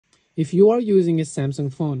If you are using a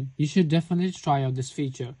Samsung phone, you should definitely try out this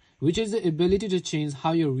feature, which is the ability to change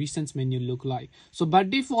how your recent menu look like. So by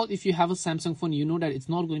default, if you have a Samsung phone, you know that it's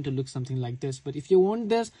not going to look something like this. But if you want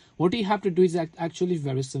this, what you have to do is actually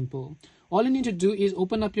very simple. All you need to do is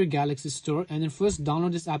open up your Galaxy Store and then first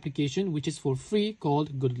download this application, which is for free,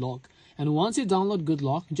 called GoodLock. And once you download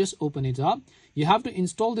GoodLock, just open it up. You have to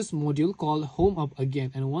install this module called Home Up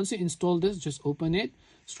again. And once you install this, just open it.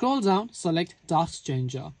 Scroll down, select Task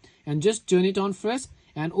Changer, and just turn it on first.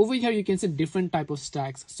 And over here you can see different type of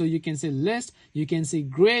stacks. So you can see list, you can see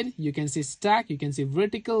grid, you can see stack, you can see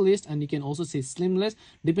vertical list, and you can also see slim list.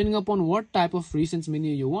 Depending upon what type of recent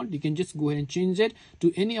menu you want, you can just go ahead and change it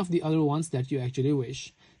to any of the other ones that you actually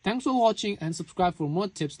wish. Thanks for watching and subscribe for more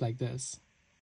tips like this.